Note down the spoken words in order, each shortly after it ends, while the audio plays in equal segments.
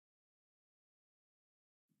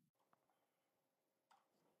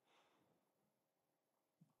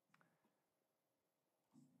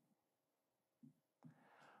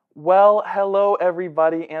Well, hello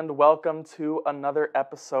everybody, and welcome to another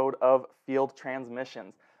episode of Field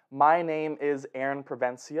Transmissions. My name is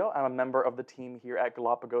Provencio. I'm a member of the team here at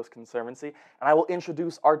Galápagos Conservancy, and I will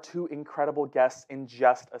introduce our two incredible guests in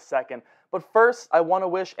just a second. But first, I want to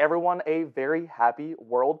wish everyone a very happy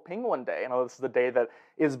World Penguin Day. I know this is a day that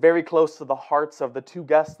is very close to the hearts of the two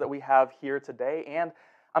guests that we have here today, and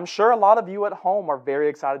I'm sure a lot of you at home are very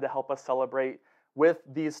excited to help us celebrate with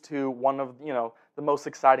these two, one of, the most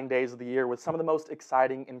exciting days of the year with some of the most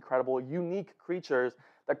exciting, incredible, unique creatures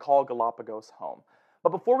that call Galapagos home. But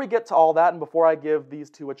before we get to all that, and before I give these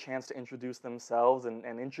two a chance to introduce themselves and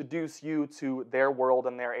introduce you to their world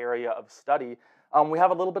and their area of study, we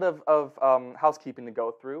have a little bit of housekeeping to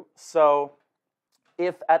go through. So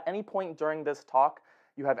if at any point during this talk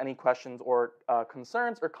you have any questions or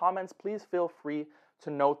concerns or comments, please feel free to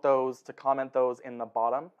note those, to comment those in the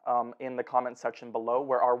bottom, in the comment section below,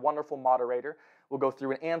 where our wonderful moderator will go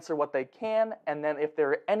through and answer what they can. And then if there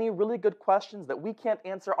are any really good questions that we can't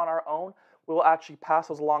answer on our own, we will actually pass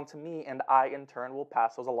those along to me, and I, in turn, will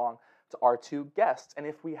pass those along to our two guests. And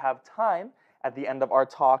if we have time at the end of our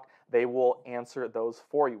talk, they will answer those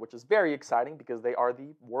for you, which is very exciting because they are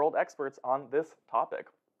the world experts on this topic.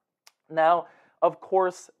 Now, of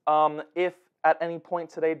course, if at any point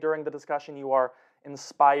today during the discussion you are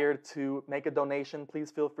inspired to make a donation,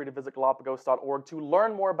 please feel free to visit Galapagos.org to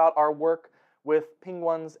learn more about our work with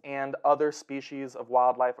penguins and other species of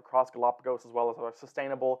wildlife across Galapagos, as well as our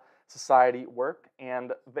sustainable society work,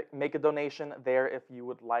 and make a donation there if you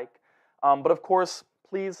would like. But of course,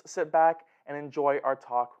 please sit back and enjoy our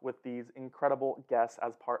talk with these incredible guests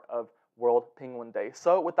as part of World Penguin Day.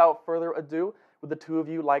 So without further ado, would the two of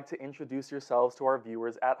you like to introduce yourselves to our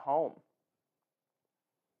viewers at home?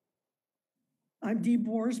 I'm Dee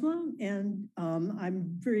Boersma, and I'm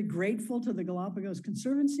very grateful to the Galápagos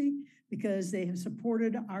Conservancy because they have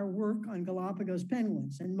supported our work on Galápagos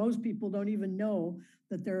penguins. And most people don't even know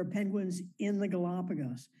that there are penguins in the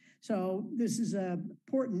Galápagos. So this is an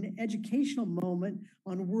important educational moment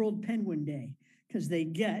on World Penguin Day because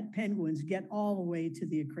penguins get all the way to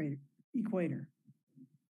the equator.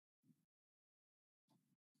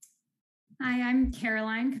 Hi, I'm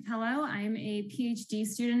Caroline Cappello. I'm a PhD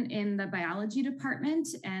student in the biology department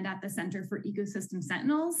and at the Center for Ecosystem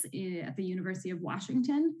Sentinels at the University of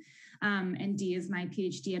Washington. And Dee is my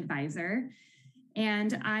PhD advisor.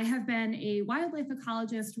 And I have been a wildlife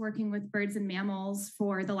ecologist working with birds and mammals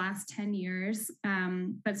for the last 10 years.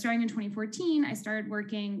 But starting in 2014, I started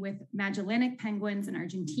working with Magellanic penguins in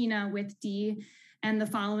Argentina with Dee. And the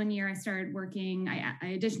following year, I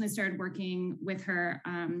additionally started working with her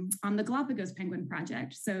on the Galápagos Penguin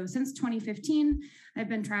project. So since 2015, I've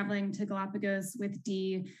been traveling to Galápagos with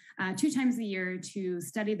Dee 2 times a year to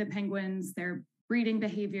study the penguins, their breeding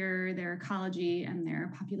behavior, their ecology, and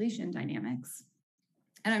their population dynamics.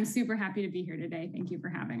 And I'm super happy to be here today. Thank you for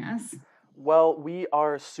having us. Well, we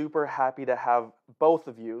are super happy to have both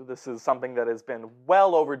of you. This is something that has been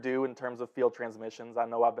well overdue in terms of field transmissions. I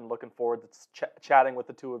know I've been looking forward to chatting with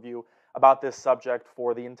the two of you about this subject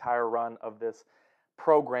for the entire run of this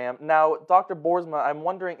program. Now, Dr. Boersma, I'm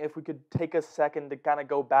wondering if we could take a second to kind of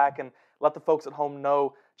go back and let the folks at home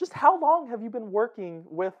know just how long have you been working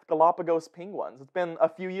with Galápagos penguins? It's been a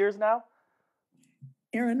few years now?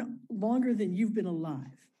 Aaron, longer than you've been alive.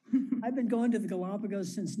 I've been going to the Galápagos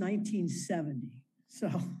since 1970, so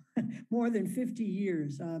more than 50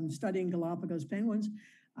 years studying Galápagos penguins.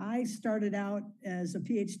 I started out as a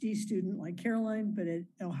PhD student like Caroline, but at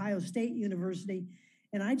Ohio State University,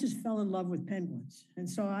 and I just fell in love with penguins. And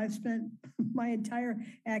so I've spent my entire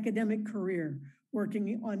academic career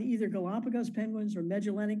working on either Galápagos penguins or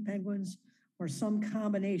Magellanic penguins or some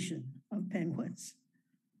combination of penguins.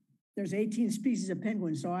 There's 18 species of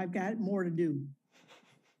penguins, so I've got more to do.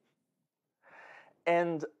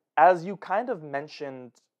 And as you kind of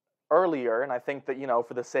mentioned earlier, and I think that,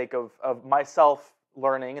 for the sake of myself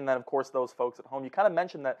learning, and then of course those folks at home, you kind of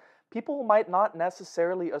mentioned that people might not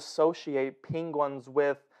necessarily associate penguins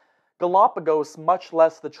with Galapagos, much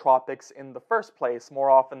less the tropics in the first place,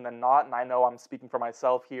 more often than not. And I know I'm speaking for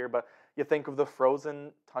myself here, but you think of the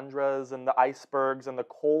frozen tundras and the icebergs and the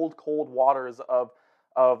cold, cold waters of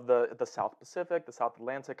the South Pacific, the South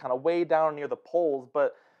Atlantic, kind of way down near the poles,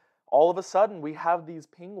 but all of a sudden, we have these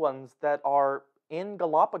penguins that are in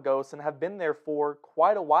Galapagos and have been there for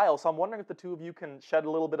quite a while. So I'm wondering if the two of you can shed a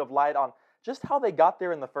little bit of light on just how they got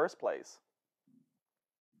there in the first place.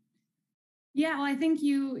 Yeah, well, I think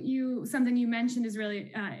something you mentioned is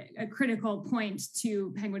really a critical point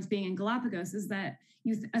to penguins being in Galapagos is that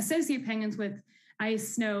you associate penguins with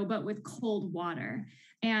ice, snow, but with cold water.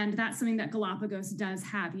 And that's something that Galapagos does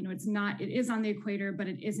have. You know, it is on the equator, but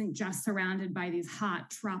it isn't just surrounded by these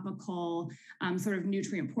hot tropical sort of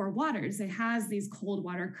nutrient poor waters. It has these cold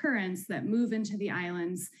water currents that move into the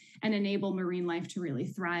islands and enable marine life to really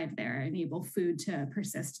thrive there, enable food to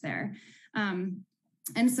persist there. And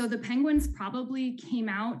so the penguins probably came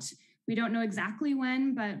out, we don't know exactly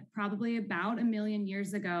when, but probably about 1 million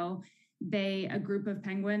years ago. A group of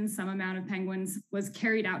penguins, some amount of penguins, was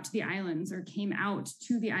carried out to the islands or came out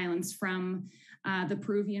to the islands from the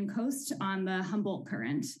Peruvian coast on the Humboldt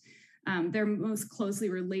Current. Their most closely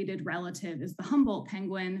related relative is the Humboldt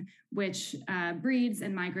penguin, which breeds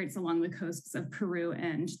and migrates along the coasts of Peru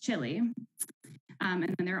and Chile. And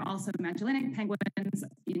then there are also Magellanic penguins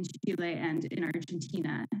in Chile and in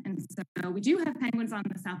Argentina. And so we do have penguins on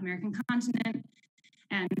the South American continent,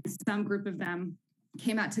 and some group of them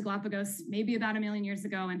came out to Galapagos maybe about 1 million years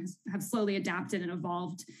ago and have slowly adapted and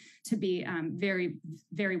evolved to be very,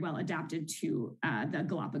 very well adapted to the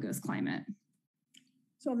Galapagos climate.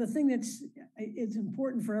 So the thing it's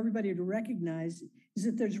important for everybody to recognize is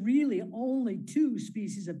that there's really only 2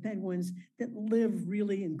 species of penguins that live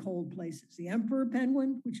really in cold places. The emperor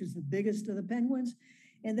penguin, which is the biggest of the penguins,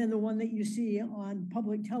 and then the one that you see on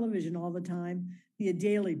public television all the time, the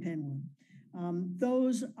Adelie penguin.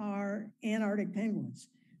 Those are Antarctic penguins,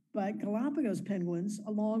 but Galapagos penguins,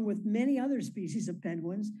 along with many other species of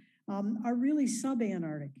penguins, are really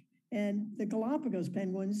subantarctic. And the Galapagos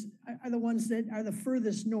penguins are the ones that are the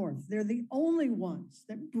furthest north. They're the only ones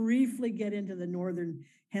that briefly get into the northern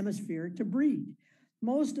hemisphere to breed.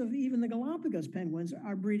 Most of even the Galapagos penguins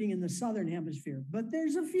are breeding in the southern hemisphere, but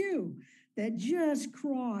there's a few that just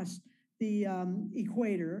cross the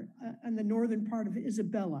equator on the northern part of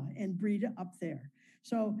Isabella and breed up there.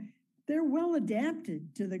 So they're well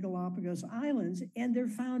adapted to the Galapagos Islands, and they're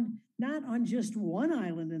found not on just one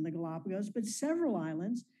island in the Galapagos, but several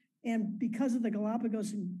islands. And because of the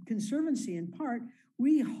Galápagos Conservancy in part,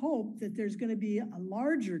 we hope that there's going to be a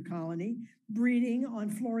larger colony breeding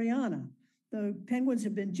on Floriana. The penguins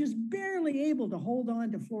have been just barely able to hold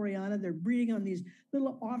on to Floriana. They're breeding on these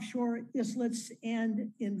little offshore islets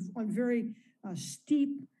and on very steep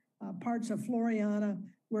parts of Floriana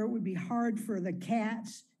where it would be hard for the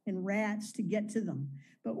cats and rats to get to them.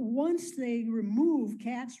 But once they remove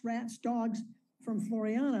cats, rats, dogs from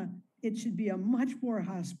Floriana, it should be a much more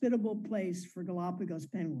hospitable place for Galapagos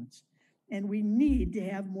penguins. And we need to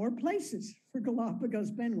have more places for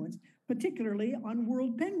Galapagos penguins, particularly on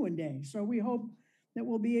World Penguin Day. So we hope that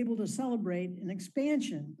we'll be able to celebrate an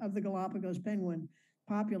expansion of the Galapagos penguin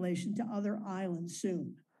population to other islands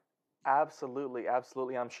soon. Absolutely,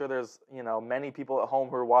 absolutely. I'm sure there's, many people at home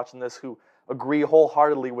who are watching this who agree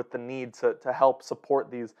wholeheartedly with the need to help support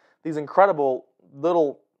these incredible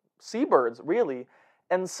little seabirds, really.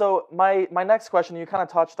 And so my next question, you kind of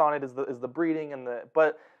touched on it, is the breeding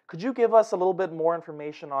but could you give us a little bit more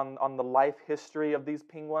information on the life history of these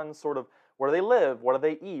penguins, sort of where do they live, what do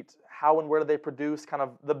they eat, how and where do they produce, kind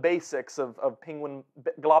of the basics of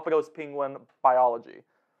Galapagos penguin biology?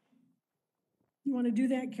 You want to do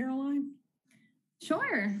that, Caroline?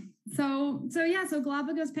 Sure. So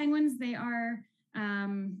Galapagos penguins, they are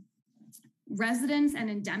residents and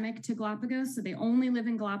endemic to Galapagos. So they only live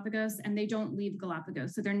in Galapagos and they don't leave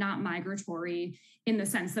Galapagos. So they're not migratory in the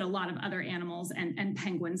sense that a lot of other animals and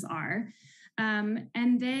penguins are.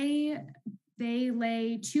 And they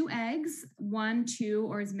lay 2 eggs, 1, 2,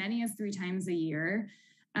 or as many as 3 times a year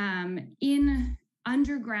in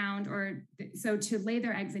underground, so to lay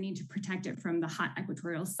their eggs, they need to protect it from the hot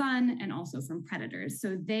equatorial sun and also from predators.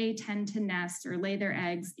 So they tend to nest or lay their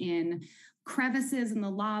eggs in crevices in the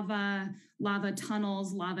lava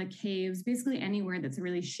tunnels, lava caves, basically anywhere that's a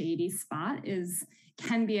really shady spot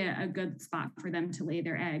can be a good spot for them to lay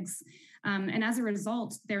their eggs. And as a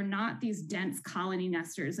result, they're not these dense colony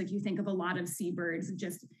nesters. Like you think of a lot of seabirds,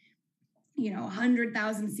 just,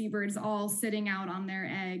 100,000 seabirds all sitting out on their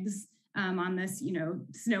eggs on this,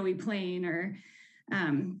 snowy plain, or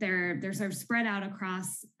they're sort of spread out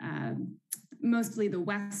across mostly the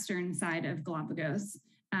western side of Galapagos.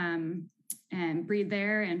 And breed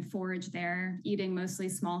there and forage there, eating mostly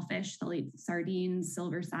small fish. They'll eat sardines,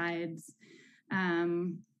 silver sides,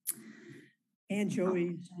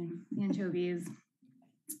 anchovies.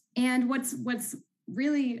 And what's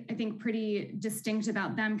really, I think, pretty distinct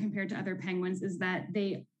about them compared to other penguins is that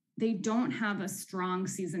they don't have a strong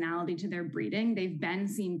seasonality to their breeding. They've been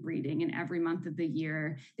seen breeding in every month of the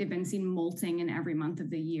year. They've been seen molting in every month of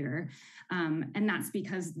the year. And that's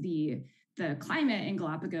because the climate in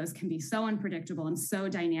Galapagos can be so unpredictable and so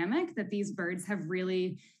dynamic that these birds have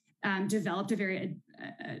really developed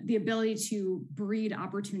the ability to breed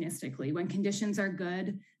opportunistically. When conditions are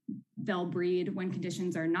good, they'll breed. When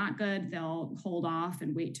conditions are not good, they'll hold off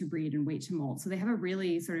and wait to breed and wait to molt. So they have a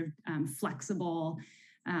really sort of flexible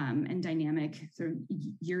and dynamic sort of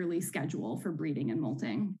yearly schedule for breeding and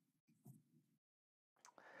molting.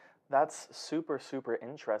 That's super, super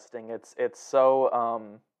interesting. It's so,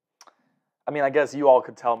 I mean, I guess you all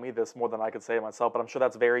could tell me this more than I could say it myself, but I'm sure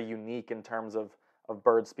that's very unique in terms of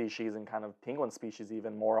bird species and kind of penguin species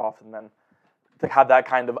even more often than to have that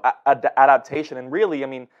kind of adaptation. And really, I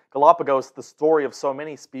mean, Galapagos, the story of so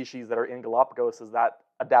many species that are in Galapagos is that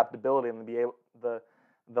adaptability and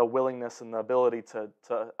the willingness and the ability to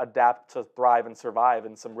adapt, to thrive and survive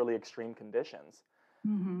in some really extreme conditions.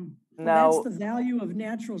 Mm-hmm. Now, that's the value of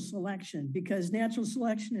natural selection, because natural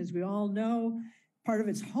selection, as we all know, part of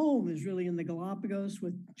its home is really in the Galapagos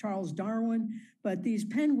with Charles Darwin, but these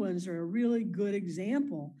penguins are a really good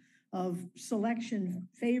example of selection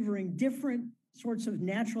favoring different sorts of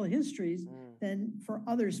natural histories than for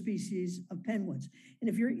other species of penguins. And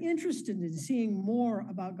if you're interested in seeing more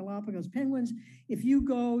about Galapagos penguins, if you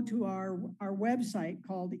go to our website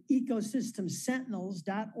called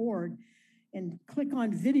ecosystemsentinels.org and click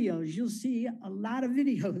on videos, you'll see a lot of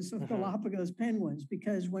videos of Galapagos penguins,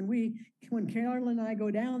 because when Caroline and I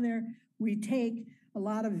go down there, we take a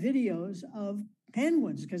lot of videos of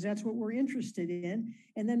penguins, because that's what we're interested in.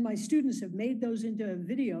 And then my students have made those into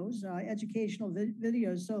videos, educational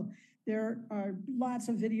videos. So there are lots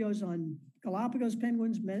of videos on Galapagos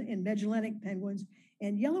penguins and Magellanic penguins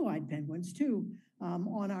and yellow-eyed penguins too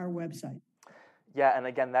on our website. Yeah, and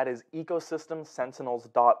again, that is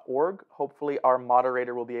ecosystemsentinels.org. Hopefully our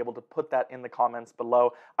moderator will be able to put that in the comments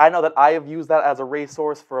below. I know that I have used that as a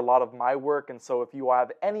resource for a lot of my work, and so if you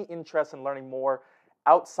have any interest in learning more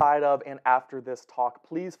outside of and after this talk,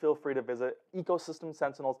 please feel free to visit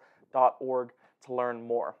ecosystemsentinels.org to learn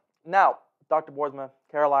more. Now, Dr. Boersma,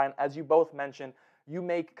 Caroline, as you both mentioned, you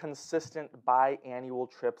make consistent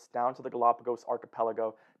biannual trips down to the Galapagos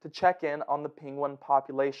archipelago to check in on the penguin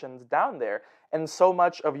populations down there. And so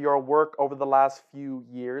much of your work over the last few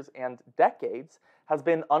years and decades has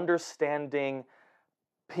been understanding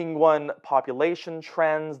penguin population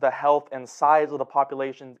trends, the health and size of the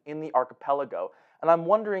populations in the archipelago. And I'm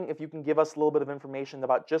wondering if you can give us a little bit of information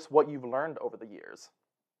about just what you've learned over the years.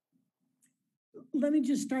 Let me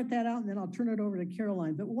just start that out and then I'll turn it over to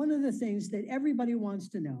Caroline. But one of the things that everybody wants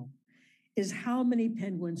to know is how many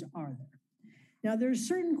penguins are there? Now, there's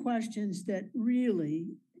certain questions that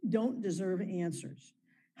really don't deserve answers.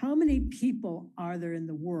 How many people are there in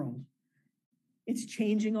the world? It's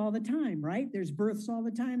changing all the time, right? There's births all the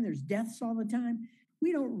time. There's deaths all the time.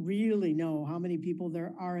 We don't really know how many people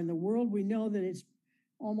there are in the world. We know that it's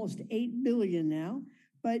almost 8 billion now,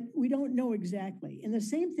 but we don't know exactly. And the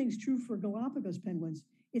same thing's true for Galapagos penguins.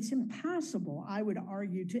 It's impossible, I would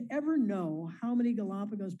argue, to ever know how many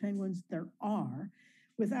Galapagos penguins there are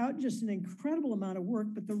without just an incredible amount of work.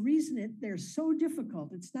 But the reason they're so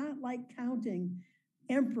difficult, it's not like counting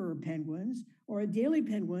emperor penguins or Adelie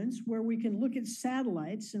penguins, where we can look at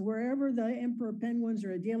satellites and wherever the emperor penguins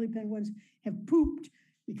or Adelie penguins have pooped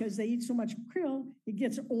because they eat so much krill, it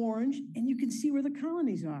gets orange and you can see where the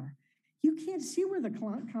colonies are. You can't see where the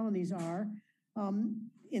colonies are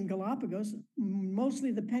in Galapagos.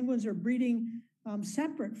 Mostly the penguins are breeding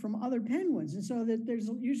separate from other penguins. And so that there's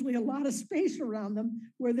usually a lot of space around them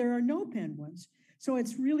where there are no penguins. So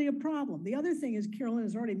it's really a problem. The other thing, as Caroline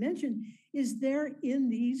has already mentioned, is they're in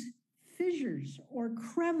these fissures or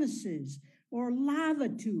crevices or lava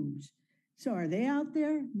tubes. So are they out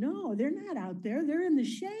there? No, they're not out there. They're in the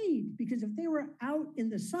shade, because if they were out in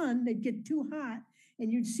the sun, they'd get too hot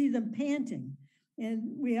and you'd see them panting.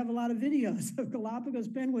 And we have a lot of videos of Galapagos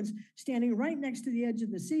penguins standing right next to the edge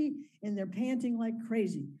of the sea, and they're panting like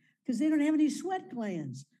crazy because they don't have any sweat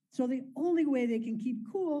glands. So the only way they can keep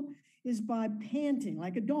cool is by panting,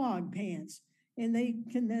 like a dog pants. And they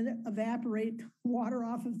can then evaporate water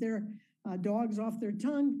off of their dogs off their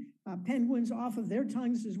tongue, penguins off of their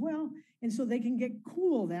tongues as well. And so they can get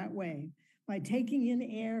cool that way by taking in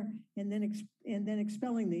air and then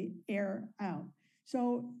expelling the air out.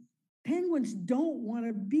 So penguins don't want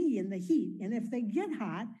to be in the heat. And if they get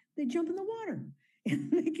hot, they jump in the water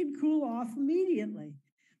and they can cool off immediately.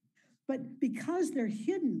 But because they're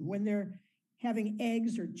hidden when they're having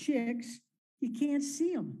eggs or chicks, you can't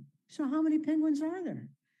see them. So how many penguins are there?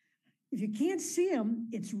 If you can't see them,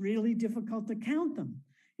 it's really difficult to count them.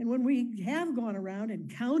 And when we have gone around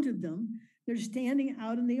and counted them, they're standing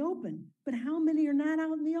out in the open. But how many are not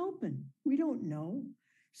out in the open? We don't know.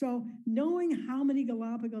 So knowing how many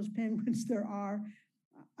Galapagos penguins there are,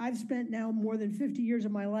 I've spent now more than 50 years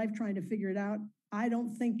of my life trying to figure it out. I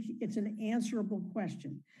don't think it's an answerable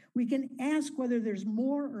question. We can ask whether there's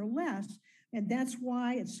more or less, and that's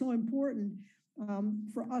why it's so important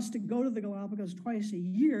for us to go to the Galapagos twice a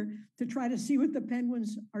year to try to see what the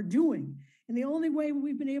penguins are doing. And the only way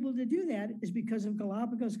we've been able to do that is because of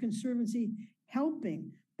Galápagos Conservancy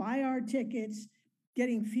helping buy our tickets,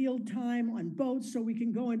 getting field time on boats so we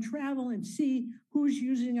can go and travel and see who's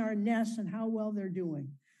using our nests and how well they're doing.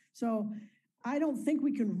 So I don't think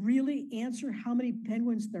we can really answer how many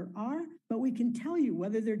penguins there are, but we can tell you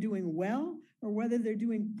whether they're doing well or whether they're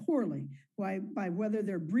doing poorly by whether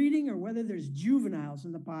they're breeding or whether there's juveniles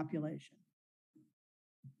in the population.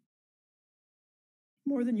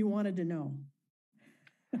 More than you wanted to know.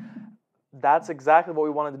 That's exactly what we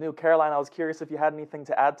wanted to do. Caroline, I was curious if you had anything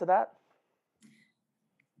to add to that.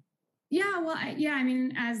 Yeah, well, I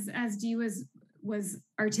mean, as Dee was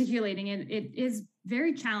articulating it, it is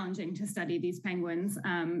very challenging to study these penguins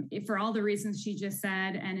for all the reasons she just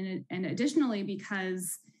said, and additionally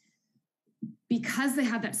because they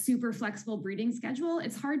have that super flexible breeding schedule,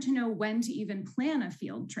 it's hard to know when to even plan a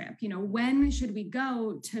field trip. You know, when should we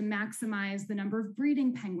go to maximize the number of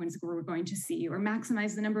breeding penguins we're going to see, or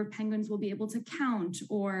maximize the number of penguins we'll be able to count,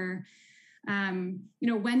 or you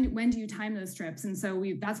know, when do you time those trips? And so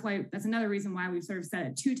that's another reason why we've sort of set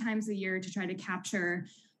it 2 times a year to try to capture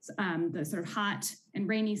the sort of hot and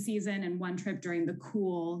rainy season and 1 trip during the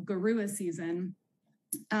cool Garua season.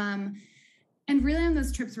 And really on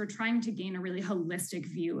those trips, we're trying to gain a really holistic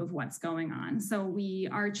view of what's going on. So we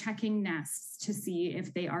are checking nests to see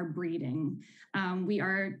if they are breeding. We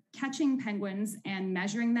are catching penguins and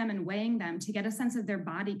measuring them and weighing them to get a sense of their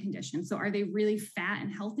body condition. So are they really fat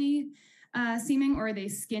and healthy seeming, or are they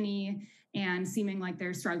skinny and seeming like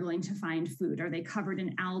they're struggling to find food? Are they covered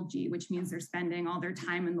in algae, which means they're spending all their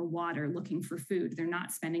time in the water looking for food? They're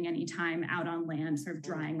not spending any time out on land sort of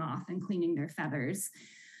drying off and cleaning their feathers.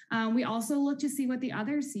 We also look to see what the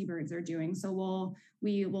other seabirds are doing. So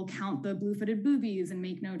we will count the blue-footed boobies and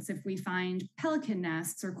make notes if we find pelican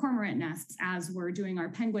nests or cormorant nests as we're doing our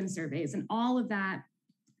penguin surveys. And all of that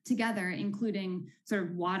together, including sort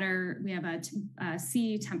of water, we have a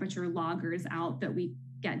sea temperature loggers out that we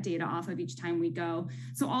get data off of each time we go.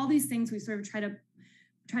 So all these things, we sort of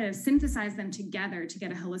try to synthesize them together to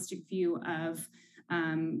get a holistic view of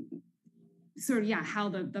how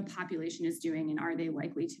the population is doing, and are they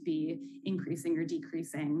likely to be increasing or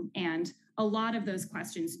decreasing? And a lot of those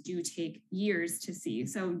questions do take years to see.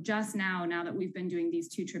 So just now that we've been doing these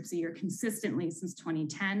 2 trips a year consistently since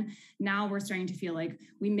 2010, now we're starting to feel like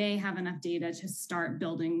we may have enough data to start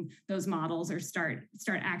building those models, or start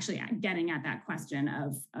actually getting at that question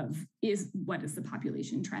of what is the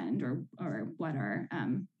population trend, or what are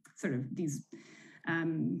sort of these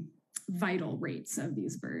vital rates of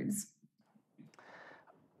these birds.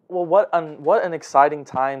 Well, what an exciting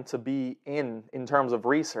time to be in terms of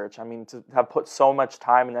research. I mean, to have put so much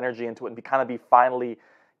time and energy into it, and be finally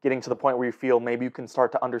getting to the point where you feel maybe you can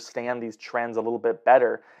start to understand these trends a little bit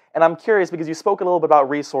better. And I'm curious, because you spoke a little bit about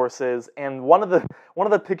resources, and one of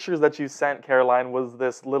the pictures that you sent, Caroline, was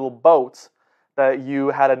this little boat that you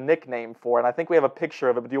had a nickname for, and I think we have a picture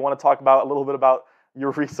of it. But do you want to talk a little bit about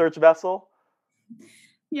your research vessel?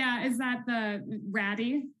 Yeah, is that the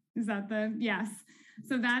Ratty? Yes.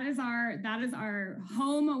 So that is our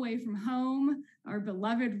home away from home, our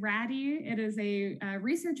beloved Ratty. It is a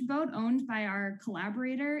research boat owned by our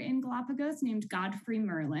collaborator in Galapagos named Godfrey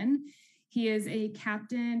Merlin. He is a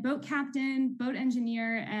boat captain, boat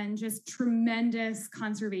engineer, and just tremendous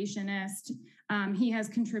conservationist. He has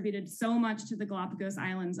contributed so much to the Galapagos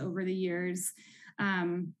Islands over the years,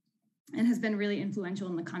 and has been really influential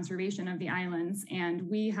in the conservation of the islands.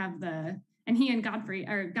 And he and Godfrey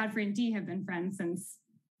and Dee have been friends since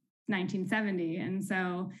 1970. And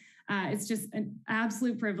so it's just an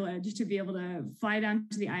absolute privilege to be able to fly down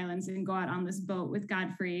to the islands and go out on this boat with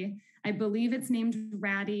Godfrey. I believe it's named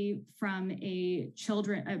Ratty from a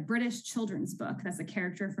British children's book. That's a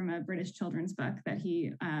character from a British children's book that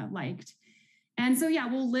he liked. And so,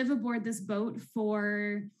 we'll live aboard this boat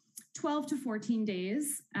for 12 to 14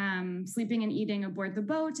 days, sleeping and eating aboard the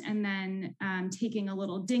boat, and then taking a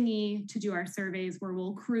little dinghy to do our surveys, where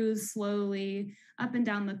we'll cruise slowly up and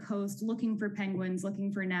down the coast, looking for penguins, looking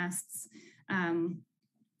for nests.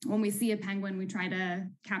 When we see a penguin, we try to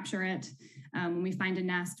capture it. When we find a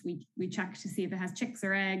nest, we check to see if it has chicks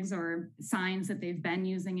or eggs, or signs that they've been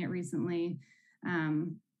using it recently.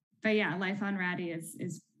 But yeah, life on Ratty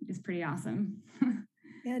is pretty awesome.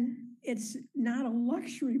 And it's not a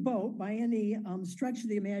luxury boat by any stretch of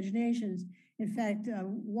the imagination. In fact,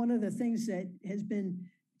 one of the things that has been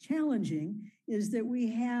challenging is that we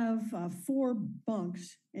have 4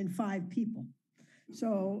 bunks and 5 people.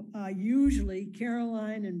 So usually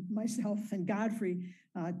Caroline and myself and Godfrey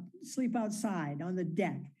sleep outside on the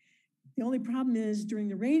deck. The only problem is during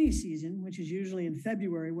the rainy season, which is usually in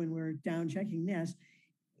February when we're down checking nests,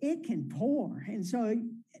 it can pour. And so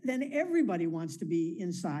then everybody wants to be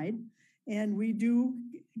inside, and we do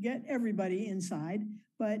get everybody inside,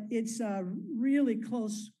 but it's really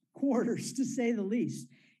close quarters to say the least.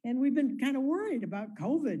 And we've been kind of worried about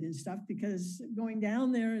COVID and stuff because going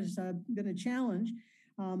down there has been a challenge.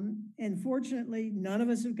 And fortunately, none of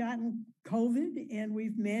us have gotten COVID, and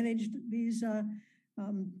we've managed these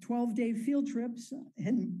 12-day field trips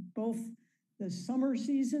in both the summer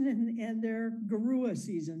season and their Garua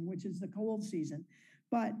season, which is the cold season.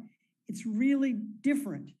 But it's really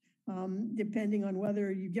different depending on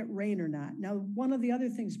whether you get rain or not. Now, one of the other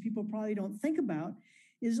things people probably don't think about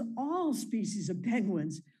is all species of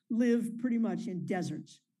penguins live pretty much in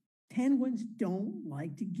deserts. Penguins don't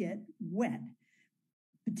like to get wet,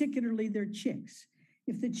 particularly their chicks.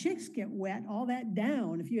 If the chicks get wet, all that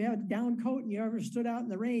down, if you have a down coat and you ever stood out in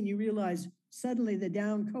the rain, you realize suddenly the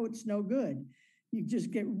down coat's no good. You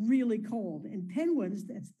just get really cold. And penguins,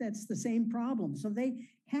 that's the same problem. So they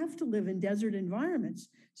have to live in desert environments.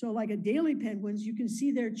 So like Adelie penguins, you can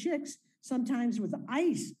see their chicks sometimes with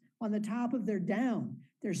ice on the top of their down.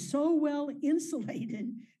 They're so well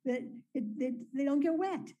insulated that they don't get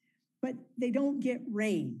wet, but they don't get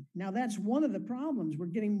rain. Now that's one of the problems. We're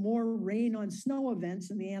getting more rain on snow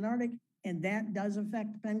events in the Antarctic, and that does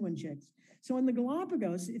affect penguin chicks. So in the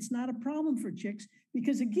Galapagos, it's not a problem for chicks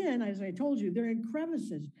because again, as I told you, they're in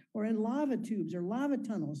crevices or in lava tubes or lava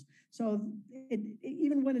tunnels. So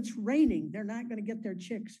even when it's raining, they're not gonna get their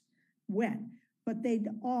chicks wet. But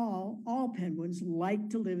all penguins like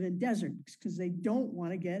to live in deserts because they don't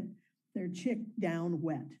want to get their chick down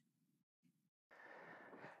wet.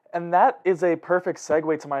 And that is a perfect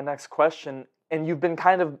segue to my next question. And you've been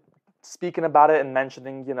kind of speaking about it and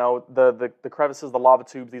mentioning, you know, the crevices, the lava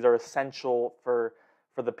tubes, these are essential for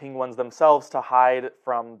the penguins themselves to hide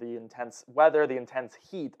from the intense weather, the intense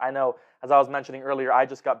heat. I know, as I was mentioning earlier, I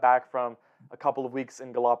just got back from a couple of weeks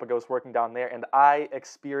in Galapagos working down there, and I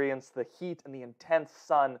experienced the heat and the intense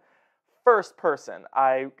sun first person.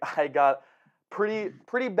 I got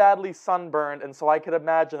pretty badly sunburned, and so I could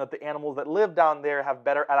imagine that the animals that live down there have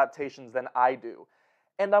better adaptations than I do.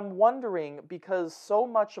 And I'm wondering, because so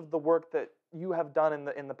much of the work that you have done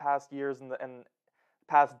in the past years and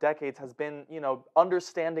past decades has been, you know,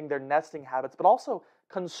 understanding their nesting habits, but also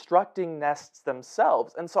constructing nests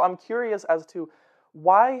themselves. And so I'm curious as to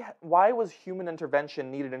why was human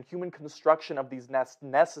intervention needed and human construction of these nests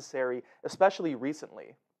necessary, especially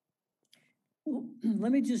recently? Well,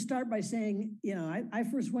 let me just start by saying, you know, I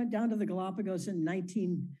first went down to the Galapagos in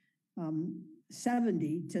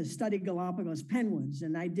 1970 to study Galapagos penguins,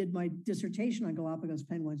 and I did my dissertation on Galapagos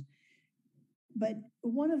penguins. But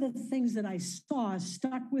one of the things that I saw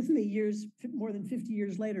stuck with me more than 50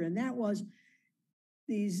 years later, and that was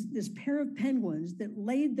this pair of penguins that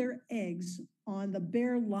laid their eggs on the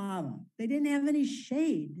bare lava. They didn't have any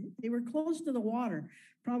shade. They were close to the water,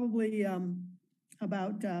 probably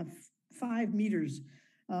about 5 meters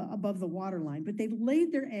above the water line, but they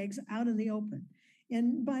laid their eggs out in the open.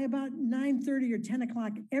 And by about 9:30 or 10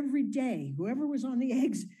 o'clock every day, whoever was on the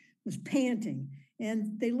eggs was panting,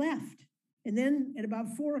 and they left. And then at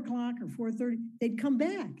about 4 o'clock or 4:30, they'd come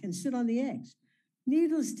back and sit on the eggs.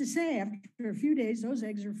 Needless to say, after a few days, those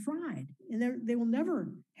eggs are fried, and they will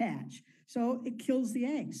never hatch. So it kills the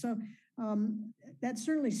eggs. So that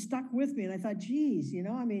certainly stuck with me, and I thought, geez, you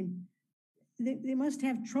know, I mean, they must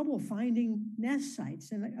have trouble finding nest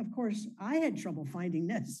sites. And of course, I had trouble finding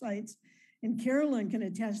nest sites, and Caroline can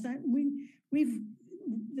attest that we've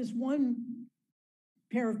this one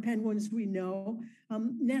pair of penguins we know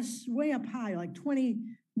nests way up high, like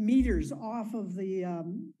 20 meters off of the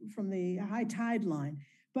from the high tide line,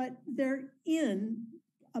 but they're in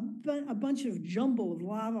a bunch of jumble of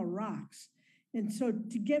lava rocks. And so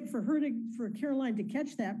for Caroline to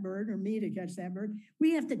catch that bird, or me to catch that bird,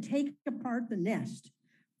 we have to take apart the nest.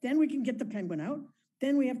 Then we can get the penguin out.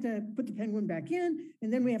 Then we have to put the penguin back in, and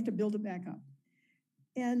then we have to build it back up.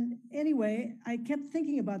 And anyway, I kept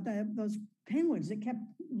thinking about those penguins that kept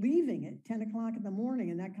leaving at 10 o'clock in the morning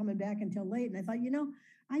and not coming back until late. And I thought, you know,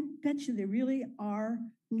 I bet you they really are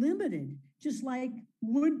limited, just like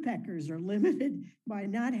woodpeckers are limited by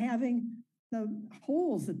not having the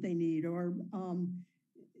holes that they need, or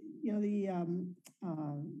you know, the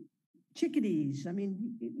chickadees. I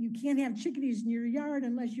mean, you can't have chickadees in your yard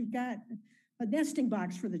unless you've got a nesting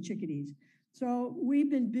box for the chickadees. So we've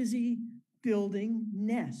been busy building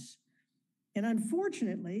nests. And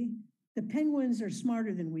unfortunately, the penguins are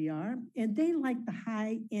smarter than we are, and they like the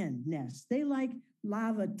high-end nests. They like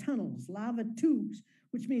lava tunnels, lava tubes,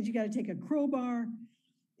 which means you got to take a crowbar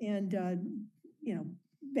and,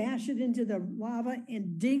 bash it into the lava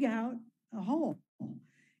and dig out a hole.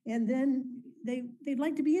 And then they'd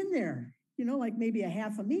like to be in there, like maybe a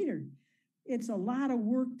half a meter. It's a lot of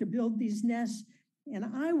work to build these nests. And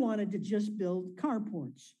I wanted to just build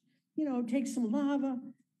carports, take some lava,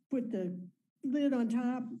 put the lid on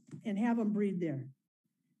top and have them breed there.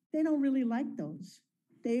 They don't really like those.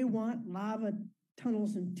 They want lava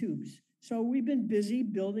tunnels and tubes. So we've been busy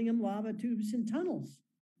building them lava tubes and tunnels.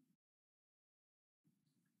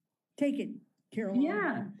 Take it,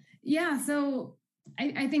 Caroline. Yeah. So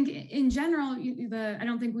I think in general, I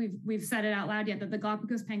don't think we've said it out loud yet, that the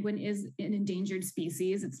Galapagos penguin is an endangered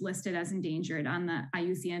species. It's listed as endangered on the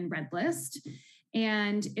IUCN Red List,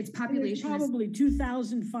 and its population is probably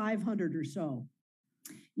 2,500 or so.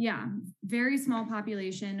 Yeah, very small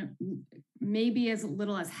population, maybe as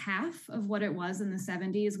little as half of what it was in the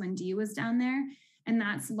 70s when Dee was down there. And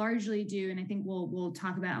that's largely due, and I think we'll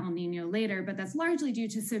talk about El Nino later, but that's largely due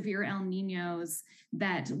to severe El Ninos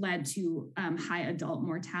that led to high adult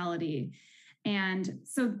mortality. And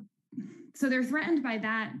so they're threatened by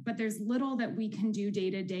that, but there's little that we can do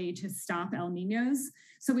day to day to stop El Ninos.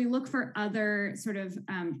 So we look for other sort of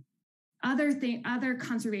other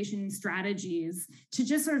conservation strategies to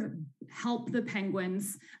just sort of help the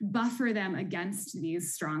penguins, buffer them against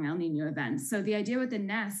these strong El Nino events. So the idea with the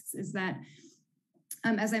nests is that,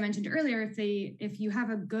 as I mentioned earlier, if you have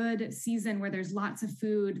a good season where there's lots of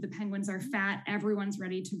food, the penguins are fat, everyone's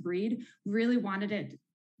ready to breed, really wanted it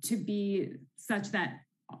to be such that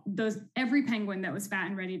every penguin that was fat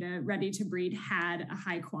and ready to breed had a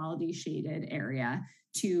high quality shaded area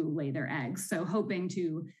to lay their eggs. So hoping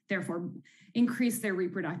to therefore increase their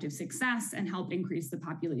reproductive success and help increase the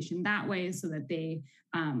population that way so that they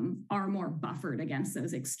are more buffered against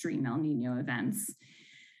those extreme El Nino events.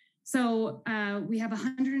 So we have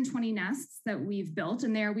 120 nests that we've built,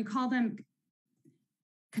 and we call them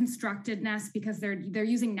constructed nests because they're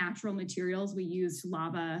using natural materials. We used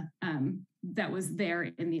lava that was there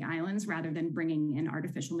in the islands rather than bringing in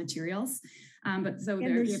artificial materials.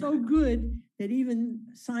 They're so good that even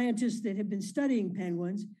scientists that have been studying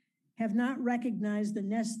penguins have not recognized the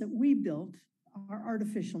nests that we built are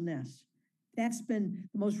artificial nests. That's been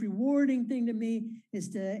the most rewarding thing to me, is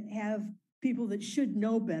to have people that should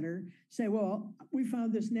know better say, well, we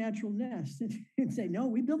found this natural nest, and say, no,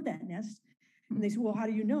 we built that nest. And they say, well, how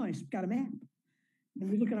do you know? I got a map. And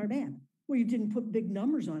we look at our map. Well, you didn't put big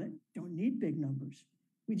numbers on it. Don't need big numbers.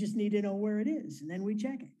 We just need to know where it is, and then we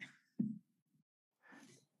check it.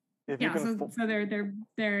 So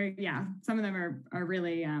they're some of them are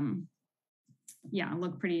really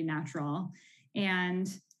look pretty natural. And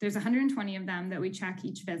there's 120 of them that we check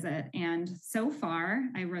each visit. And so far,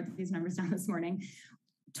 I wrote these numbers down this morning,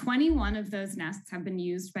 21 of those nests have been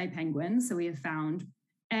used by penguins. So we have found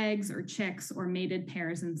eggs or chicks or mated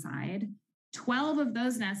pairs inside. 12 of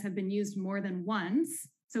those nests have been used more than once.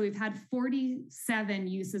 So we've had 47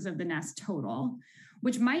 uses of the nest total,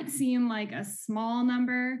 which might seem like a small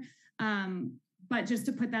number. But just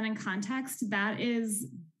to put that in context,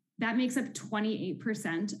 that makes up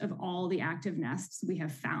 28% of all the active nests we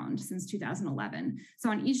have found since 2011. So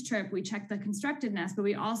on each trip, we check the constructed nest, but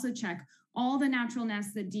we also check all the natural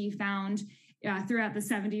nests that Dee found throughout the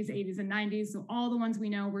 70s, 80s, and 90s. So all the ones we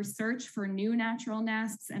know, we're search for new natural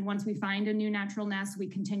nests. And once we find a new natural nest, we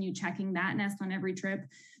continue checking that nest on every trip.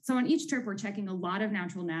 So on each trip, we're checking a lot of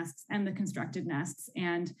natural nests and the constructed nests.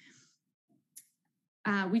 And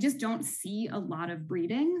we just don't see a lot of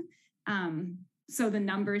breeding. So the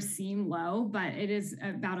numbers seem low, but it is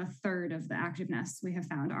about a third of the active nests we have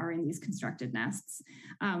found are in these constructed nests,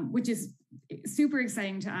 which is super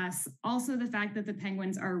exciting to us. Also, the fact that the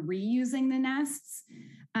penguins are reusing the nests.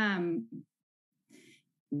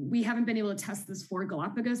 We haven't been able to test this for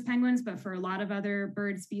Galapagos penguins, but for a lot of other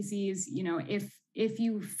bird species, if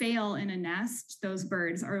you fail in a nest, those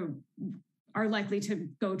birds are likely to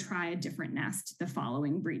go try a different nest the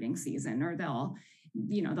following breeding season, or they'll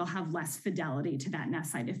have less fidelity to that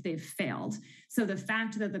nest site if they've failed. So the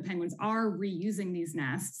fact that the penguins are reusing these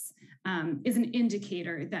nests is an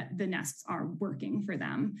indicator that the nests are working for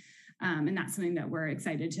them. And that's something that we're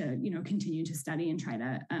excited to, continue to study and try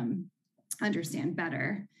to understand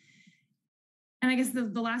better. And I guess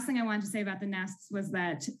the last thing I wanted to say about the nests was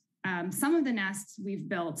that some of the nests we've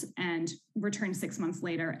built and returned 6 months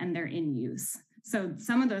later, and they're in use. So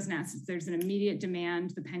some of those nests, there's an immediate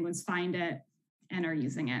demand, the penguins find it and are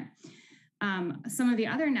using it. Some of the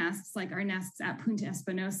other nests, like our nests at Punta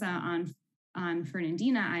Espinosa on on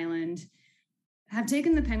Fernandina Island have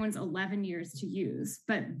taken the penguins 11 years to use.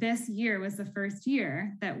 But this year was the first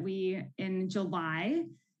year that in July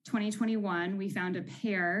 2021, we found a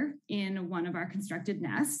pair in one of our constructed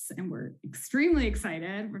nests, and we're extremely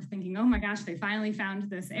excited. We're thinking, oh my gosh, they finally found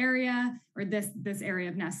this area, or this area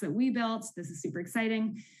of nests that we built. This is super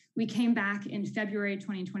exciting. We came back in February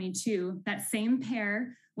 2022. That same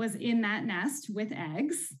pair was in that nest with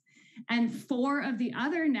eggs, and 4 of the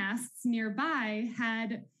other nests nearby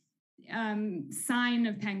had sign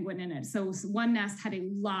of penguin in it. So one nest had a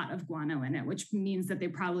lot of guano in it, which means that they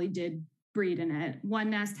probably did breed in it. One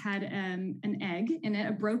nest had an egg in it,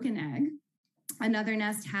 a broken egg. Another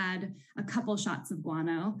nest had a couple shots of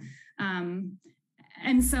guano.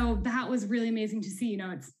 And so that was really amazing to see.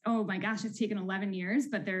 It's, oh my gosh, it's taken 11 years,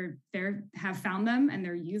 but they have found them and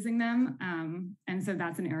they're using them. And so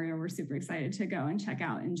that's an area we're super excited to go and check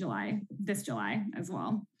out in this July as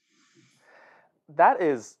well. That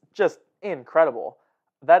is just incredible.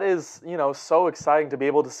 That is, so exciting to be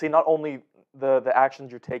able to see not only the actions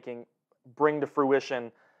you're taking bring to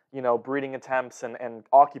fruition, breeding attempts and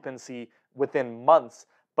occupancy within months,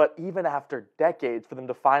 but even after decades for them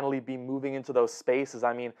to finally be moving into those spaces.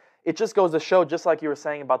 I mean, it just goes to show, just like you were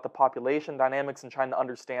saying about the population dynamics and trying to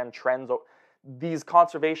understand trends, these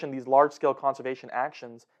large-scale conservation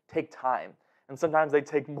actions take time. And sometimes they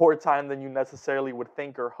take more time than you necessarily would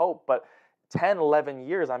think or hope, but 10, 11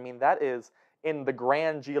 years, I mean, that is, in the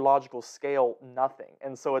grand geological scale, nothing.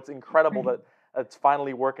 And so it's incredible that it's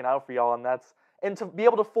finally working out for y'all, and to be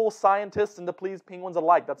able to fool scientists and to please penguins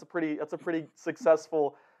alike, that's a pretty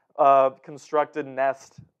successful constructed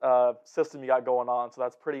nest system you got going on. So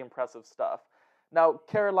that's pretty impressive stuff. Now,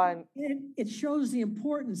 Caroline, it shows the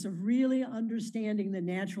importance of really understanding the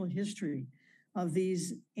natural history of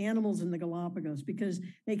these animals in the Galapagos, because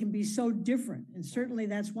they can be so different. And certainly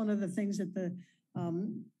that's one of the things that the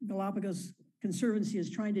Galápagos Conservancy is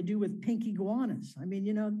trying to do with pink iguanas. I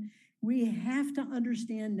mean, we have to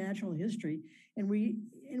understand natural history, and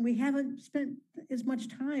we haven't spent as much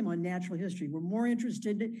time on natural history. We're more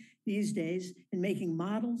interested these days in making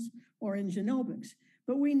models or in genomics.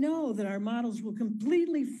 But we know that our models will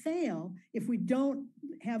completely fail if we don't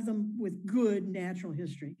have them with good natural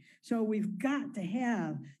history. So we've got to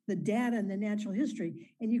have the data and the natural history,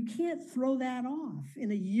 and you can't throw that off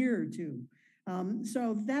in a year or two.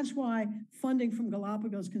 So that's why funding from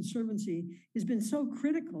Galápagos Conservancy has been so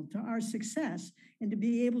critical to our success and to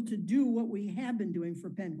be able to do what we have been doing for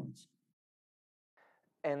penguins.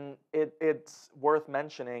 And it's worth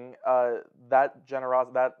mentioning that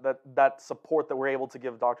generosity, that support that we're able to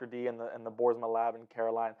give Dr. Dee and the Boersma Lab and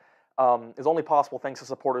Caroline is only possible thanks to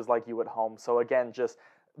supporters like you at home. So again, just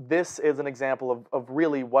this is an example of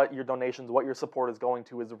really what your donations, what your support is going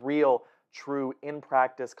to, is real, true, in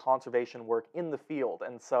practice conservation work in the field.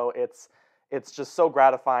 And so it's just so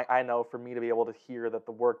gratifying, I know, for me to be able to hear that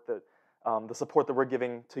the work that the support that we're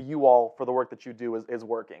giving to you all for the work that you do is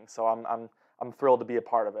working. So I'm thrilled to be a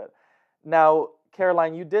part of it. Now,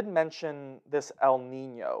 Caroline, you did mention this El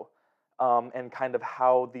Nino and kind of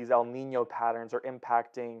how these El Nino patterns are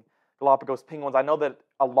impacting Galapagos penguins. I know that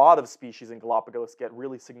a lot of species in Galapagos get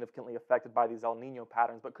really significantly affected by these El Nino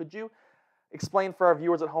patterns, but could you explain for our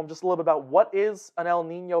viewers at home just a little bit about what is an El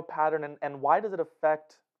Nino pattern and why does it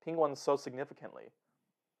affect penguins so significantly?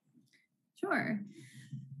 Sure.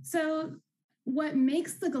 So what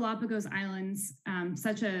makes the Galapagos Islands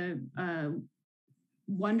such a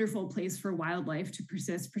wonderful place for wildlife to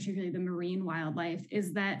persist, particularly the marine wildlife,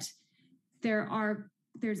 is that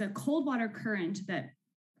there's a cold water current that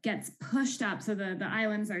gets pushed up. So the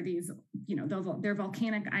islands are these, they're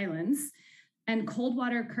volcanic islands, and cold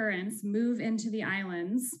water currents move into the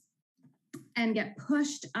islands and get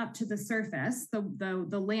pushed up to the surface.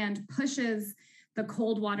 The land pushes the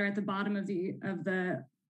cold water at the bottom of the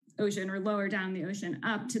ocean, or lower down the ocean,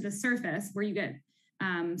 up to the surface, where you get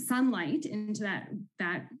sunlight into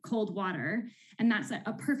that cold water. And that's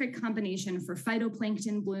a perfect combination for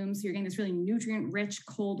phytoplankton blooms. So you're getting this really nutrient-rich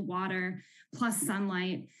cold water plus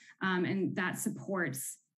sunlight, and that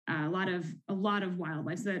supports a lot of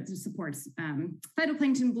wildlife. So that supports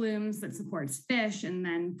phytoplankton blooms, that supports fish, and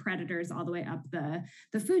then predators all the way up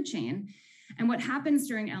the food chain. And what happens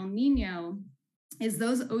during El Nino is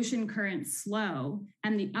those ocean currents slow,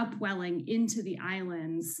 and the upwelling into the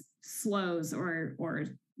islands slows or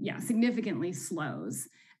significantly slows.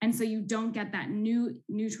 And so you don't get that new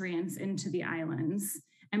nutrients into the islands,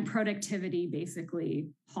 and productivity basically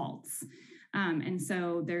halts. And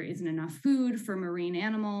so there isn't enough food for marine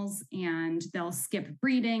animals, and they'll skip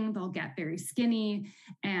breeding, they'll get very skinny,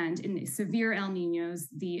 and in the severe El Niños,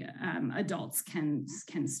 the adults can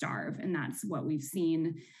starve, and that's what we've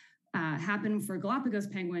seen happen for Galapagos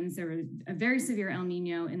penguins. There was a very severe El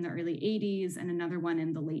Nino in the early 80s and another one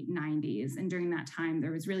in the late 90s. And during that time,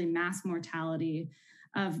 there was really mass mortality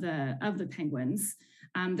of the penguins.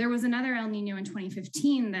 There was another El Nino in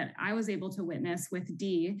 2015 that I was able to witness with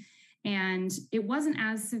Dee, and it wasn't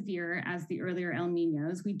as severe as the earlier El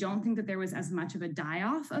Ninos. We don't think that there was as much of a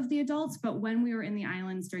die-off of the adults, but when we were in the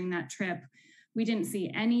islands during that trip, we didn't see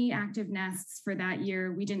any active nests for that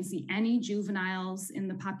year. We didn't see any juveniles in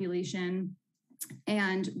the population.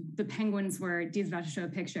 And the penguins were, Dee's about to show a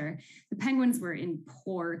picture, the penguins were in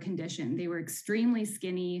poor condition. They were extremely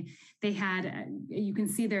skinny. They had, you can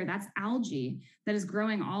see there, that's algae that is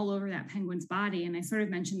growing all over that penguin's body. And I sort of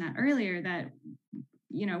mentioned that earlier, that,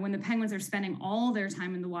 you know, when the penguins are spending all their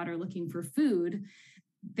time in the water looking for food,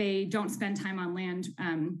 they don't spend time on land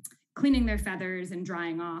cleaning their feathers and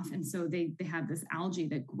drying off. And so they have this algae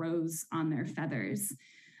that grows on their feathers.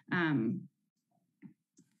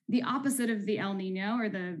 The opposite of the El Nino, or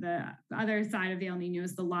the other side of the El Nino,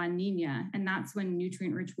 is the La Nina. And that's when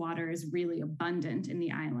nutrient-rich water is really abundant in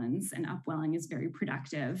the islands and upwelling is very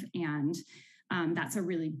productive. And that's a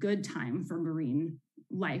really good time for marine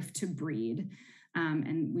life to breed.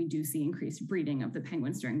 And we do see increased breeding of the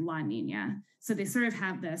penguins during La Nina. So they sort of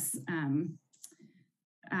have this yin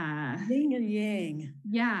and yang.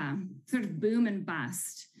 Yeah, sort of boom and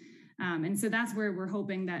bust. And so that's where we're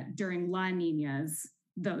hoping that during La Ninas,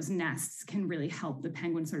 those nests can really help the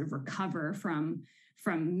penguin sort of recover from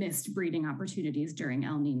missed breeding opportunities during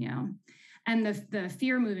El Nino. And the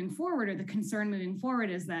fear moving forward, or the concern moving forward,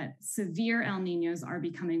 is that severe El Ninos are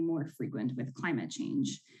becoming more frequent with climate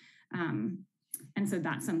change. And so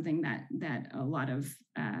that's something that a lot of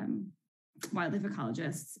wildlife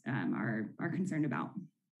ecologists are concerned about.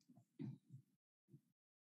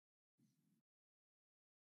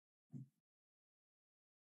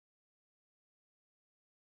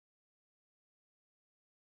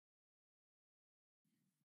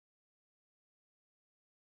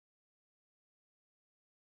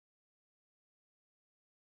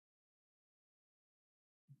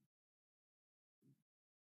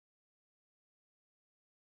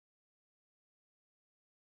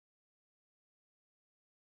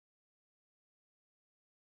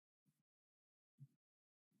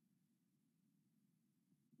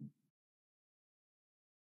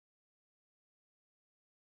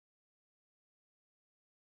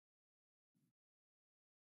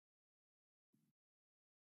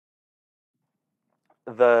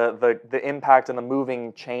 The impact and the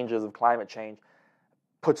moving changes of climate change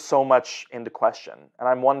put so much into question. And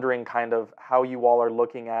I'm wondering kind of how you all are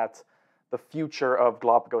looking at the future of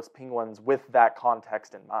Galapagos penguins with that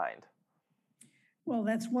context in mind. Well,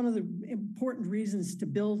 that's one of the important reasons to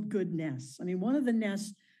build good nests. I mean, one of the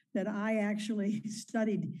nests that I actually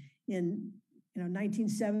studied in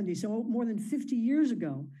 1970, so more than 50 years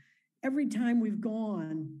ago, every time we've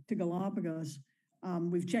gone to Galapagos,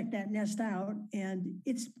 we've checked that nest out, and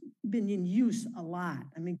it's been in use a lot.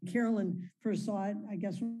 I mean, Caroline first saw it, I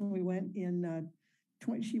guess, when we went in,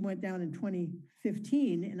 she went down in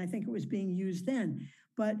 2015, and I think it was being used then.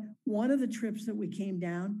 But one of the trips that we came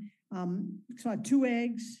down, saw 2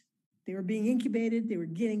 eggs. They were being incubated. They were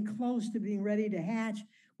getting close to being ready to hatch.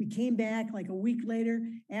 We came back like a week later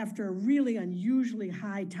after a really unusually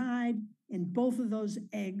high tide, and both of those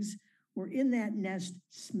eggs were in that nest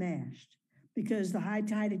smashed, because the high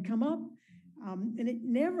tide had come up, and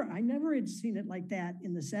I never had seen it like that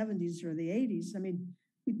in the 70s or the 80s. I mean,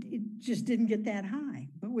 it just didn't get that high,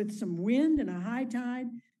 but with some wind and a high tide,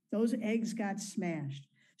 those eggs got smashed.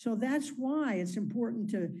 So that's why it's important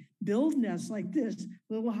to build nests like this,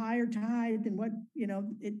 a little higher tide than what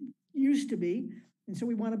it used to be. And so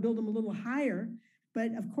we want to build them a little higher.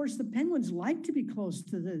 But of course, the penguins like to be close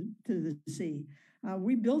to the sea.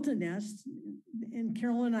 We built a nest, and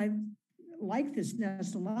Carol and I like this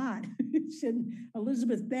nest a lot. It's in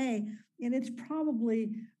Elizabeth Bay, and it's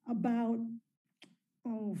probably about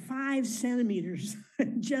 5 centimeters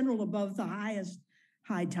in general above the highest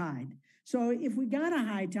high tide. So if we got a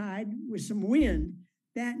high tide with some wind,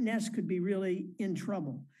 that nest could be really in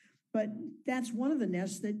trouble. But that's one of the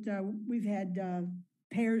nests that we've had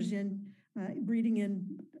pairs in, breeding in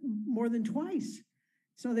more than twice.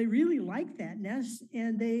 So they really liked that nest,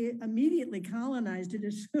 and they immediately colonized it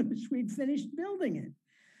as soon as we'd finished building it.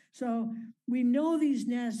 So we know these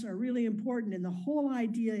nests are really important, and the whole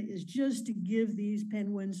idea is just to give these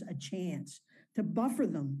penguins a chance. to buffer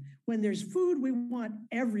them. When there's food, we want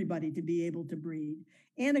everybody to be able to breed.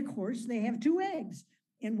 And of course, they have 2 eggs.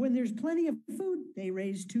 And when there's plenty of food, they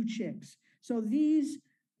raise 2 chicks. So these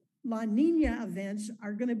La Nina events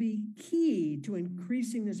are going to be key to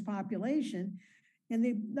increasing this population. And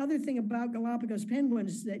the other thing about Galapagos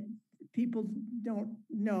penguins that people don't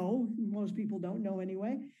know, most people don't know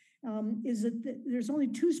anyway, is that there's only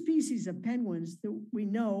 2 species of penguins that we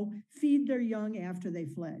know feed their young after they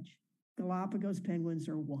fledge. Galapagos penguins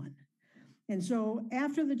are one. And so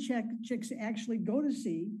after the chicks actually go to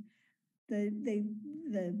sea,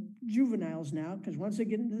 the juveniles now, because once they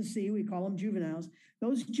get into the sea, we call them juveniles,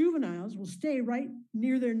 those juveniles will stay right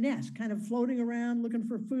near their nest, kind of floating around looking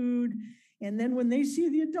for food. And then when they see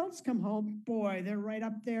the adults come home, boy, they're right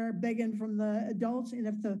up there begging from the adults. And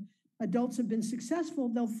if the adults have been successful,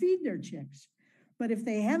 they'll feed their chicks. But if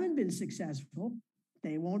they haven't been successful,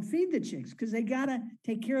 they won't feed the chicks because they gotta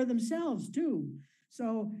take care of themselves too.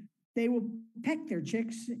 So they will peck their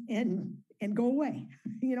chicks and go away,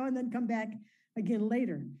 and then come back again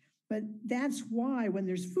later. But that's why when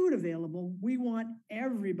there's food available, we want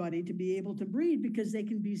everybody to be able to breed because they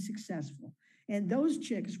can be successful. And those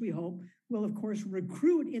chicks, we hope, will of course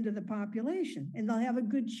recruit into the population, and they'll have a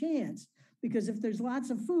good chance because if there's lots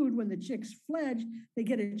of food, when the chicks fledge, they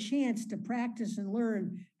get a chance to practice and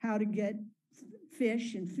learn how to get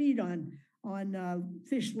fish and feed on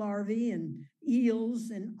fish larvae and eels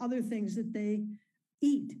and other things that they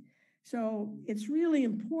eat. So it's really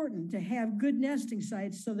important to have good nesting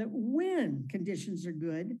sites so that when conditions are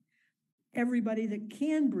good, everybody that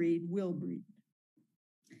can breed will breed.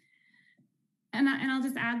 And I'll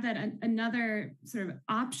just add that another sort of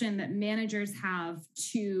option that managers have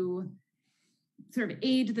to sort of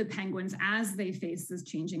aid the penguins as they face this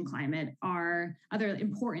changing climate are other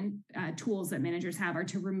important tools that managers have are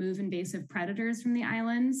to remove invasive predators from the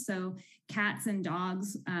islands. So cats and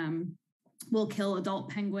dogs will kill adult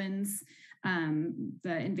penguins.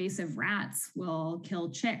 The invasive rats will kill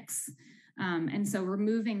chicks. And so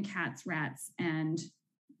removing cats, rats, and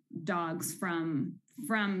dogs from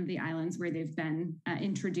the islands where they've been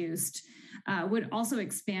introduced would also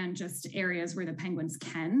expand just areas where the penguins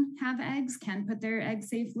can have eggs, can put their eggs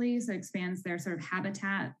safely. So expands their sort of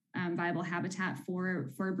habitat, viable habitat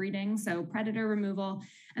for breeding. So predator removal,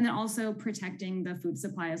 and then also protecting the food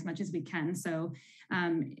supply as much as we can. So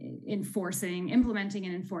implementing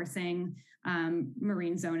and enforcing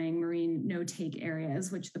marine zoning, marine no-take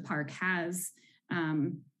areas, which the park has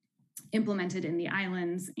implemented in the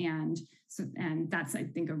islands, and that's, I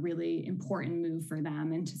think, a really important move for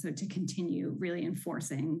them, and to continue really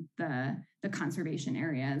enforcing the conservation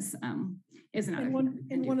areas is another.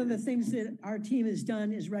 And one of the things that our team has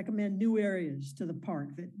done is recommend new areas to the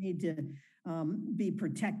park that need to be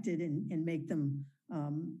protected and make them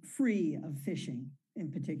free of fishing in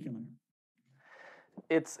particular.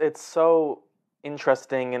 It's so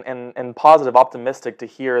interesting and positive, optimistic to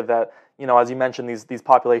hear that, as you mentioned, these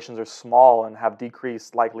populations are small and have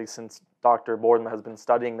decreased likely since Dr. Boersma has been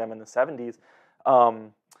studying them in the 70s,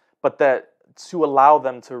 but that to allow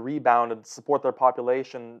them to rebound and support their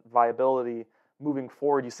population viability moving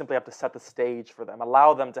forward, you simply have to set the stage for them,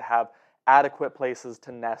 allow them to have adequate places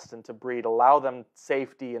to nest and to breed, allow them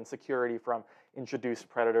safety and security from introduced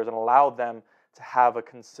predators, and allow them to have a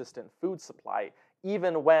consistent food supply,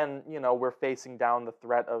 even when we're facing down the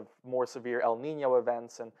threat of more severe El Nino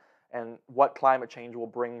events and what climate change will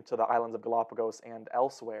bring to the islands of Galapagos and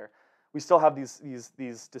elsewhere. We still have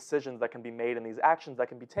these decisions that can be made and these actions that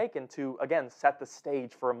can be taken to, again, set the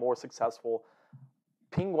stage for a more successful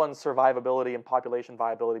penguin survivability and population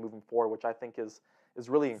viability moving forward, which I think is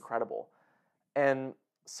really incredible. And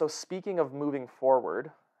so speaking of moving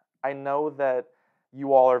forward, I know that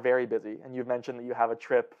you all are very busy, and you've mentioned that you have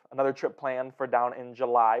another trip planned for down in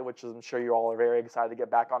July, which I'm sure you all are very excited to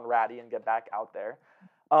get back on Ratty and get back out there.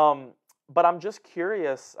 But I'm just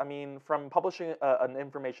curious, from publishing an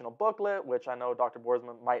informational booklet, which I know Dr.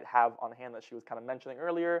 Boersma might have on hand that she was kind of mentioning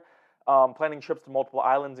earlier, planning trips to multiple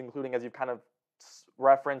islands, including, as you've kind of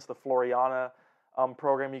referenced, the Floriana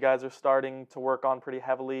program you guys are starting to work on pretty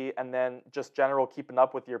heavily, and then just general keeping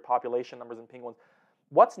up with your population numbers in penguins.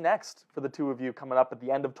 What's next for the two of you coming up at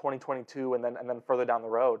the end of 2022 and then further down the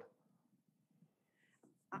road?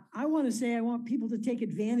 I want to say I want people to take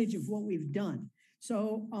advantage of what we've done.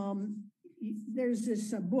 So there's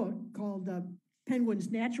this book called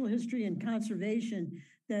Penguins, Natural History and Conservation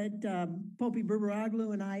that Popi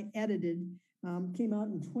Berberoglu and I edited. Came out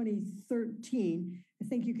in 2013. I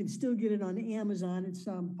think you can still get it on Amazon. It's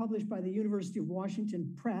published by the University of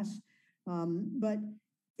Washington Press. But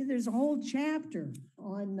there's a whole chapter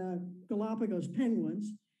on Galapagos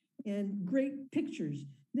penguins. and great pictures.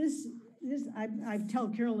 I tell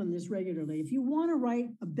Carolyn this regularly. If you want to write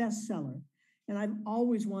a bestseller, and I've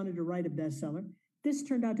always wanted to write a bestseller, this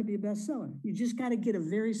turned out to be a bestseller. You just got to get a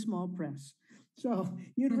very small press. So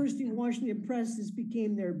University of Washington Press, this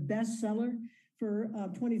became their bestseller for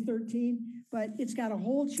 2013, but it's got a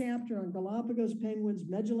whole chapter on Galápagos penguins,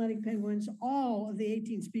 Magellanic penguins, all of the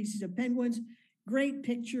 18 species of penguins, great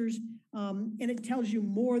pictures, and it tells you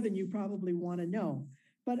more than you probably want to know.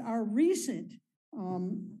 But our recent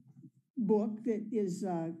book that is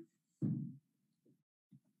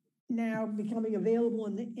now becoming available,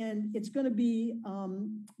 and it's going to be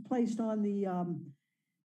placed on the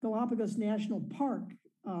Galápagos National Park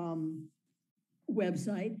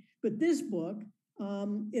website. But this book,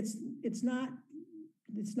 it's not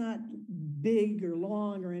big or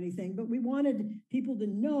long or anything, but we wanted people to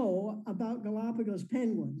know about Galápagos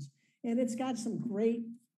penguins, and it's got some great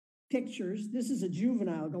pictures. This is a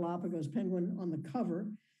juvenile Galápagos penguin on the cover,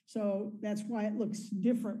 so that's why it looks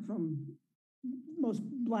different from most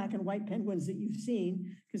black and white penguins that you've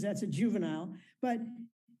seen, because that's a juvenile. But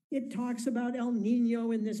it talks about El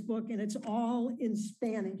Nino in this book, and it's all in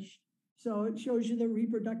Spanish. So it shows you the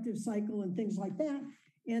reproductive cycle and things like that.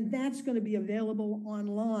 And that's going to be available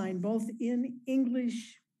online, both in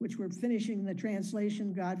English, which we're finishing the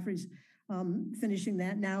translation. Godfrey's finishing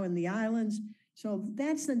that now in the islands. So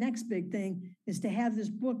that's the next big thing, is to have this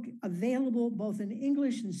book available both in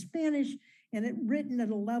English and Spanish, and it written at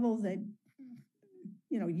a level that,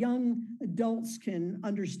 you know, young adults can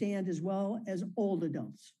understand as well as old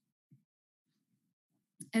adults.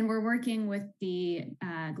 And we're working with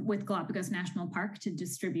with Galápagos National Park to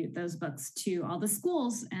distribute those books to all the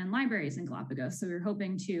schools and libraries in Galápagos. So we're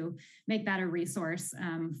hoping to make that a resource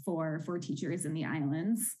for teachers in the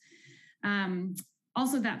islands.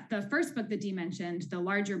 Also, that the first book that Dee mentioned, the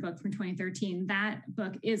larger book from 2013, that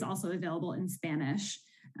book is also available in Spanish.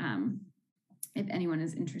 If anyone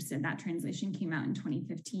is interested, that translation came out in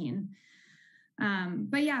 2015.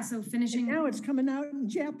 But yeah, so finishing. And now it's coming out in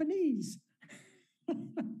Japanese.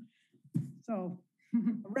 So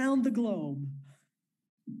around the globe.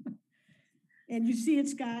 And you see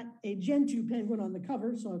it's got a Gentoo penguin on the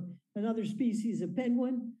cover, so another species of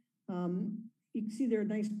penguin. You can see their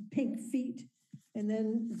nice pink feet. And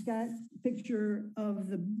then it's got a picture of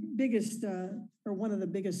the biggest, or one of the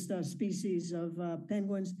biggest species of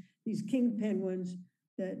penguins, these king penguins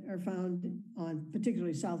that are found on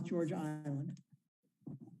particularly South Georgia Island.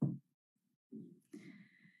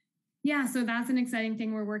 Yeah, so that's an exciting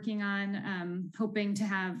thing we're working on, hoping to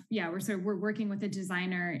have, we're working with a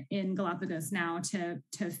designer in Galápagos now to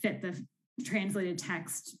fit the translated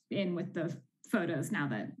text in with the photos now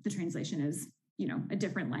that the translation is, you know, a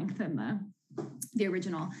different length than the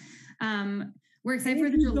original. We're excited for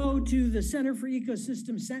the— If you go to the Center for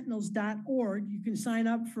Ecosystem Sentinels.org, you can sign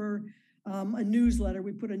up for a newsletter.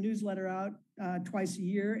 We put a newsletter out twice a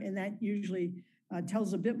year, and that usually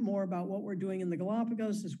tells a bit more about what we're doing in the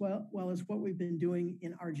Galápagos as well as what we've been doing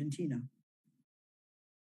in Argentina.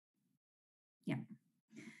 Yeah.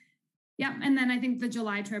 Yeah, and then I think the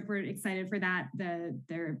July trip, we're excited for that.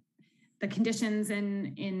 The conditions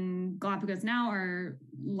in Galápagos now are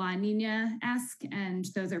La Nina-esque, and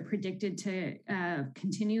those are predicted to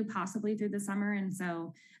continue possibly through the summer. And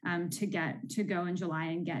so to go in July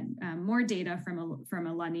and get more data from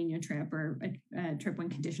a La Nina trip, or a trip when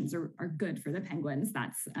conditions are good for the penguins,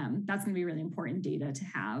 that's going to be really important data to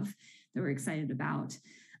have that we're excited about.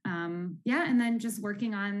 Yeah, and then just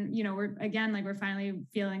working on, you know, we're finally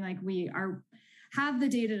feeling like we have the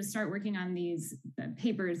data to start working on these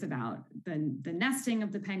papers about the nesting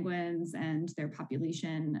of the penguins and their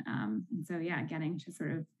population. And so, yeah, getting to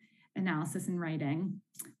sort of analysis and writing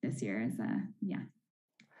this year is,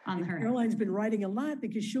 on the horizon. Caroline's been writing a lot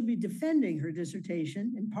because she'll be defending her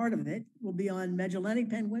dissertation, and part of it will be on Magellanic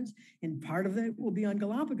penguins, and part of it will be on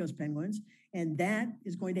Galápagos penguins, and that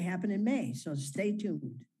is going to happen in May, so stay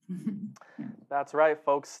tuned. Yeah. That's right,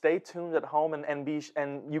 folks. Stay tuned at home, and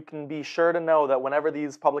you can be sure to know that whenever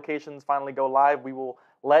these publications finally go live, we will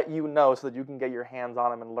let you know so that you can get your hands on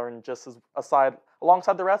them and learn just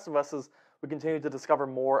alongside the rest of us as we continue to discover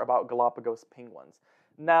more about Galápagos penguins.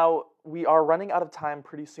 Now, we are running out of time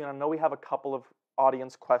pretty soon. I know we have a couple of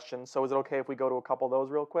audience questions, so is it okay if we go to a couple of those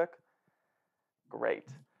real quick? Great.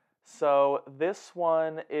 So this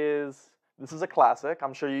is a classic.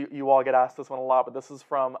 I'm sure you all get asked this one a lot, but this is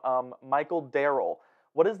from Michael Darrell.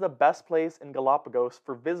 What is the best place in Galápagos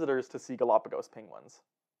for visitors to see Galápagos penguins?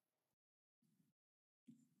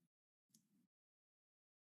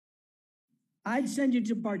 I'd send you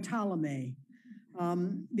to Bartolomé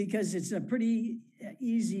because it's a pretty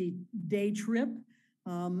easy day trip.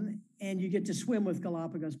 and you get to swim with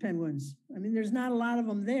Galapagos penguins. I mean, there's not a lot of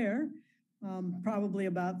them there, probably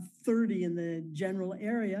about 30 in the general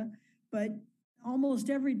area, but almost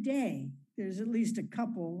every day there's at least a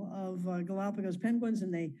couple of Galapagos penguins,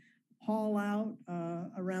 and they haul out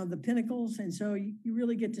around the pinnacles. And so you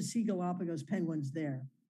really get to see Galapagos penguins there.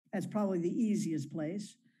 That's probably the easiest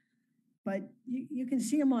place. But you can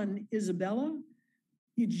see them on Isabella.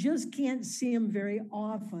 You just can't see them very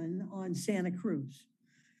often on Santa Cruz.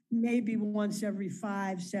 Maybe once every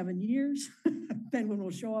 5-7 years, a penguin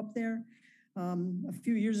will show up there. A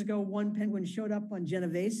few years ago, one penguin showed up on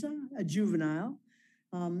Genovesa, a juvenile.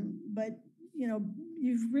 But you know,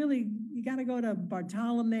 you got to go to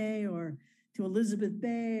Bartolome or to Elizabeth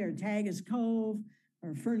Bay or Tagus Cove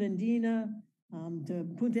or Fernandina to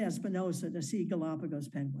Punta Espinosa to see Galapagos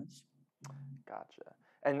penguins. Gotcha.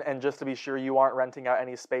 And just to be sure, you aren't renting out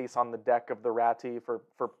any space on the deck of the Ratty for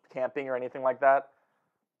camping or anything like that?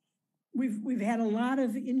 We've had a lot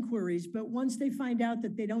of inquiries, but once they find out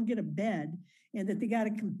that they don't get a bed and that they got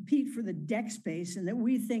to compete for the deck space and that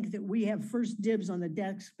we think that we have first dibs on the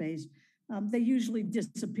deck space, they usually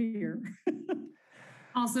disappear.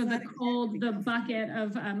 Also, the bucket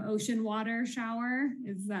of ocean water shower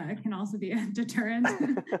can also be a deterrent.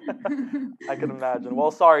 I can imagine.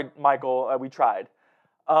 Well, sorry, Michael, we tried.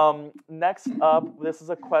 Next up, this is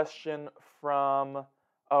a question from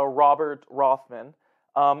Robert Rothman.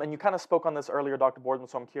 And you kind of spoke on this earlier, Dr. Boersma,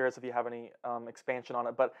 so I'm curious if you have any expansion on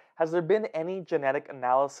it. But has there been any genetic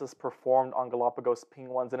analysis performed on Galapagos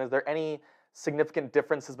penguins, and is there any significant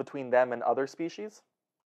differences between them and other species?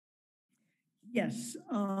 Yes.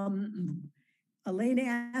 Elaine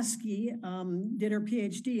Askey did her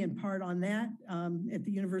PhD in part on that at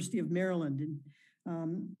the University of Maryland.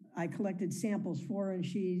 And I collected samples for her and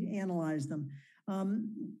she analyzed them.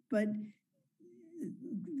 But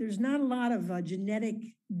there's not a lot of genetic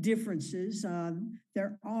differences.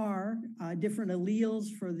 There are different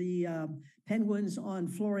alleles for the penguins on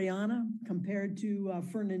Floriana compared to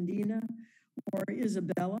Fernandina or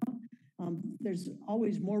Isabella. There's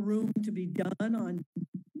always more room to be done on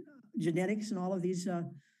genetics and all of these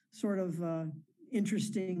sort of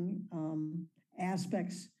interesting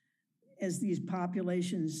aspects as these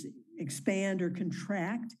populations expand or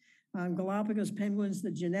contract. Galapagos penguins,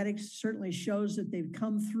 the genetics certainly shows that they've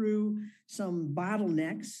come through some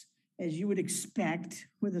bottlenecks, as you would expect,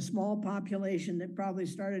 with a small population that probably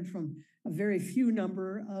started from a very few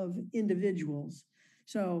number of individuals.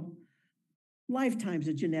 So lifetimes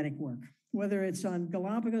of genetic work, whether it's on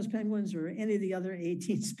Galapagos penguins or any of the other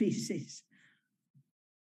 18 species.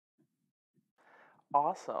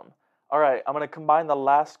 Awesome. All right, I'm going to combine the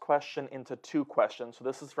last question into two questions. So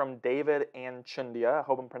this is from David and Chundia, I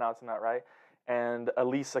hope I'm pronouncing that right, and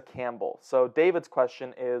Elisa Campbell. So David's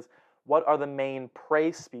question is, what are the main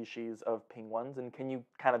prey species of penguins, and can you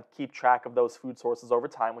kind of keep track of those food sources over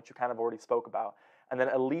time, which you kind of already spoke about? And then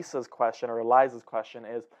Eliza's question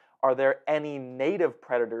is, are there any native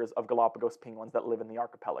predators of Galapagos penguins that live in the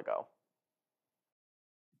archipelago?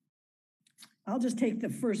 I'll just take the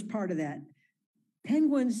first part of that.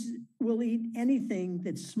 Penguins will eat anything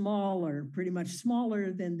that's smaller, pretty much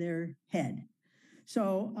smaller than their head.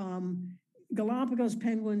 So Galapagos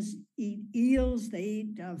penguins eat eels, they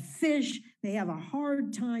eat fish. They have a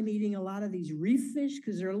hard time eating a lot of these reef fish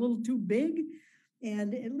because they're a little too big.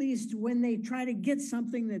 And at least when they try to get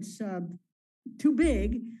something that's too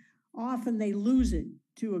big, often they lose it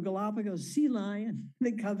to a Galapagos sea lion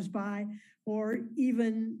that comes by, or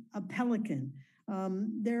even a pelican.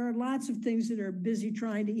 There are lots of things that are busy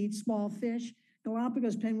trying to eat small fish.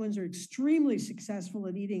 Galapagos penguins are extremely successful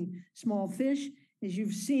at eating small fish. As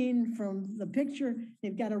you've seen from the picture,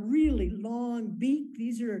 they've got a really long beak.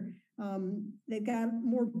 They've got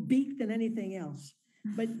more beak than anything else.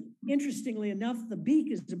 But interestingly enough, the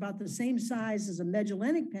beak is about the same size as a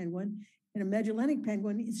Magellanic penguin, and a Magellanic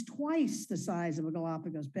penguin is twice the size of a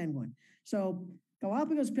Galapagos penguin. So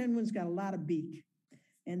Galapagos penguins got a lot of beak,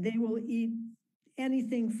 and they will eat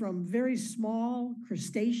anything from very small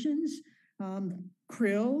crustaceans,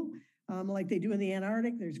 krill, like they do in the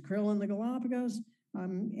Antarctic. There's krill in the Galapagos.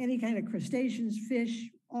 Any kind of crustaceans, fish,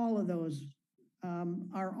 all of those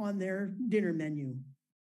are on their dinner menu.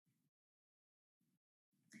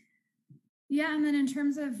 Yeah, and then in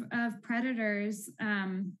terms of predators,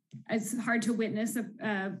 it's hard to witness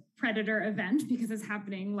a predator event because it's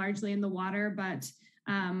happening largely in the water, but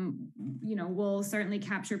we'll certainly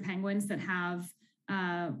capture penguins that have,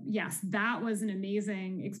 yes, that was an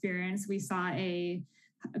amazing experience. We saw a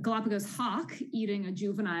Galapagos hawk eating a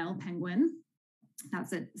juvenile penguin.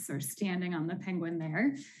 That's it, sort of standing on the penguin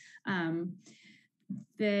there.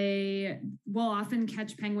 They will often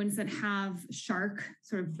catch penguins that have shark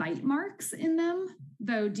sort of bite marks in them,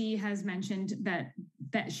 though Dee has mentioned that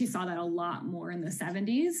she saw that a lot more in the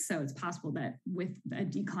 70s. So it's possible that with a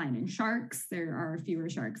decline in sharks, there are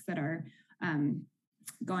fewer sharks that are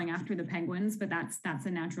going after the penguins, but that's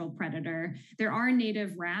a natural predator. There are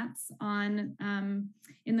native rats in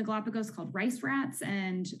the Galapagos called rice rats,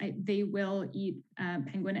 and they will eat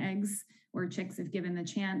penguin eggs or chicks if given the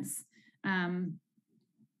chance.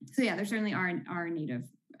 So yeah, there certainly are native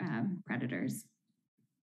predators.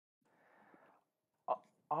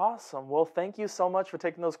 Awesome. Well, thank you so much for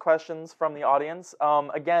taking those questions from the audience.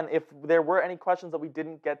 Again, if there were any questions that we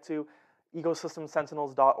didn't get to,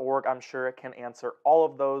 ecosystemsentinels.org, I'm sure it can answer all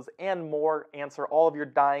of those and more, answer all of your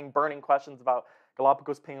dying, burning questions about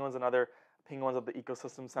Galapagos penguins and other penguins that the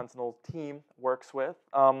Ecosystem Sentinels team works with.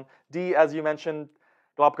 Dee, as you mentioned,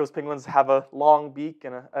 Galapagos penguins have a long beak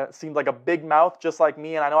and seems like a big mouth, just like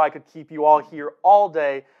me, and I know I could keep you all here all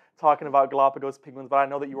day talking about Galapagos penguins, but I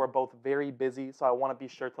know that you are both very busy, so I want to be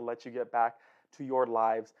sure to let you get back to your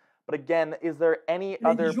lives. But again, is there any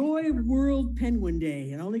other... Enjoy World Penguin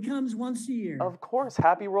Day. It only comes once a year. Of course,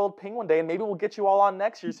 happy World Penguin Day, and maybe we'll get you all on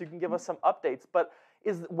next year so you can give us some updates. But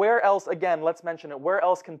where else, again, let's mention it, where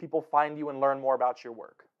else can people find you and learn more about your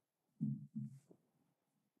work?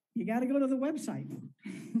 You got to go to the website.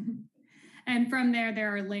 And from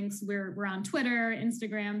there are links. We're on Twitter,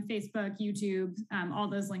 Instagram, Facebook, YouTube. All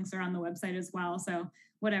those links are on the website as well. So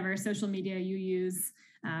whatever social media you use,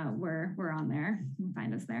 we're on there. You can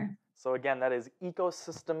find us there. So again, that is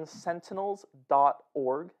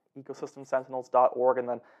ecosystemsentinels.org, ecosystemsentinels.org, and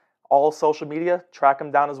then all social media, track them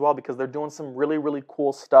down as well because they're doing some really, really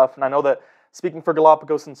cool stuff. And I know that speaking for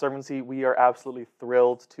Galápagos Conservancy, we are absolutely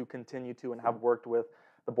thrilled to continue to and have worked with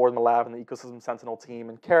the Boersma Lab and the Ecosystem Sentinel team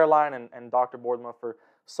and Caroline and Dr. Boersma for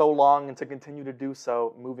so long and to continue to do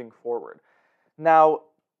so moving forward. Now,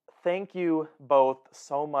 thank you both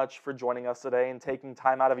so much for joining us today and taking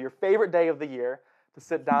time out of your favorite day of the year to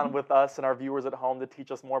sit down with us and our viewers at home to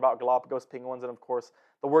teach us more about Galapagos penguins and, of course,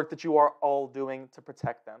 the work that you are all doing to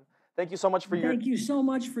protect them. Thank you so much for Thank you so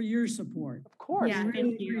much for your support. Of course. Yeah, We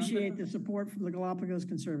really thank you. appreciate the support from the Galápagos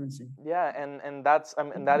Conservancy. Yeah, and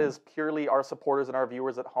that is purely our supporters and our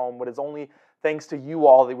viewers at home. What is only thanks to you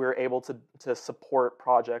all that we're able to support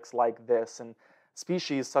projects like this and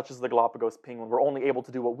species such as the Galapagos penguin. We're only able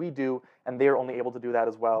to do what we do, and they're only able to do that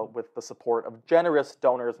as well with the support of generous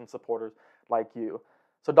donors and supporters like you.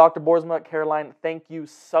 So Dr. Boersma, Caroline, thank you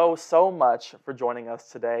so much for joining us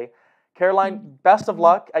today. Caroline, best of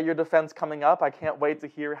luck at your defense coming up. I can't wait to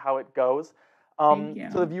hear how it goes. Thank you.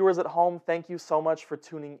 To the viewers at home, thank you so much for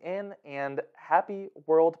tuning in, and happy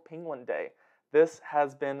World Penguin Day. This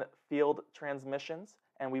has been Field Transmissions,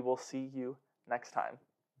 and we will see you next time.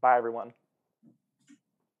 Bye, everyone.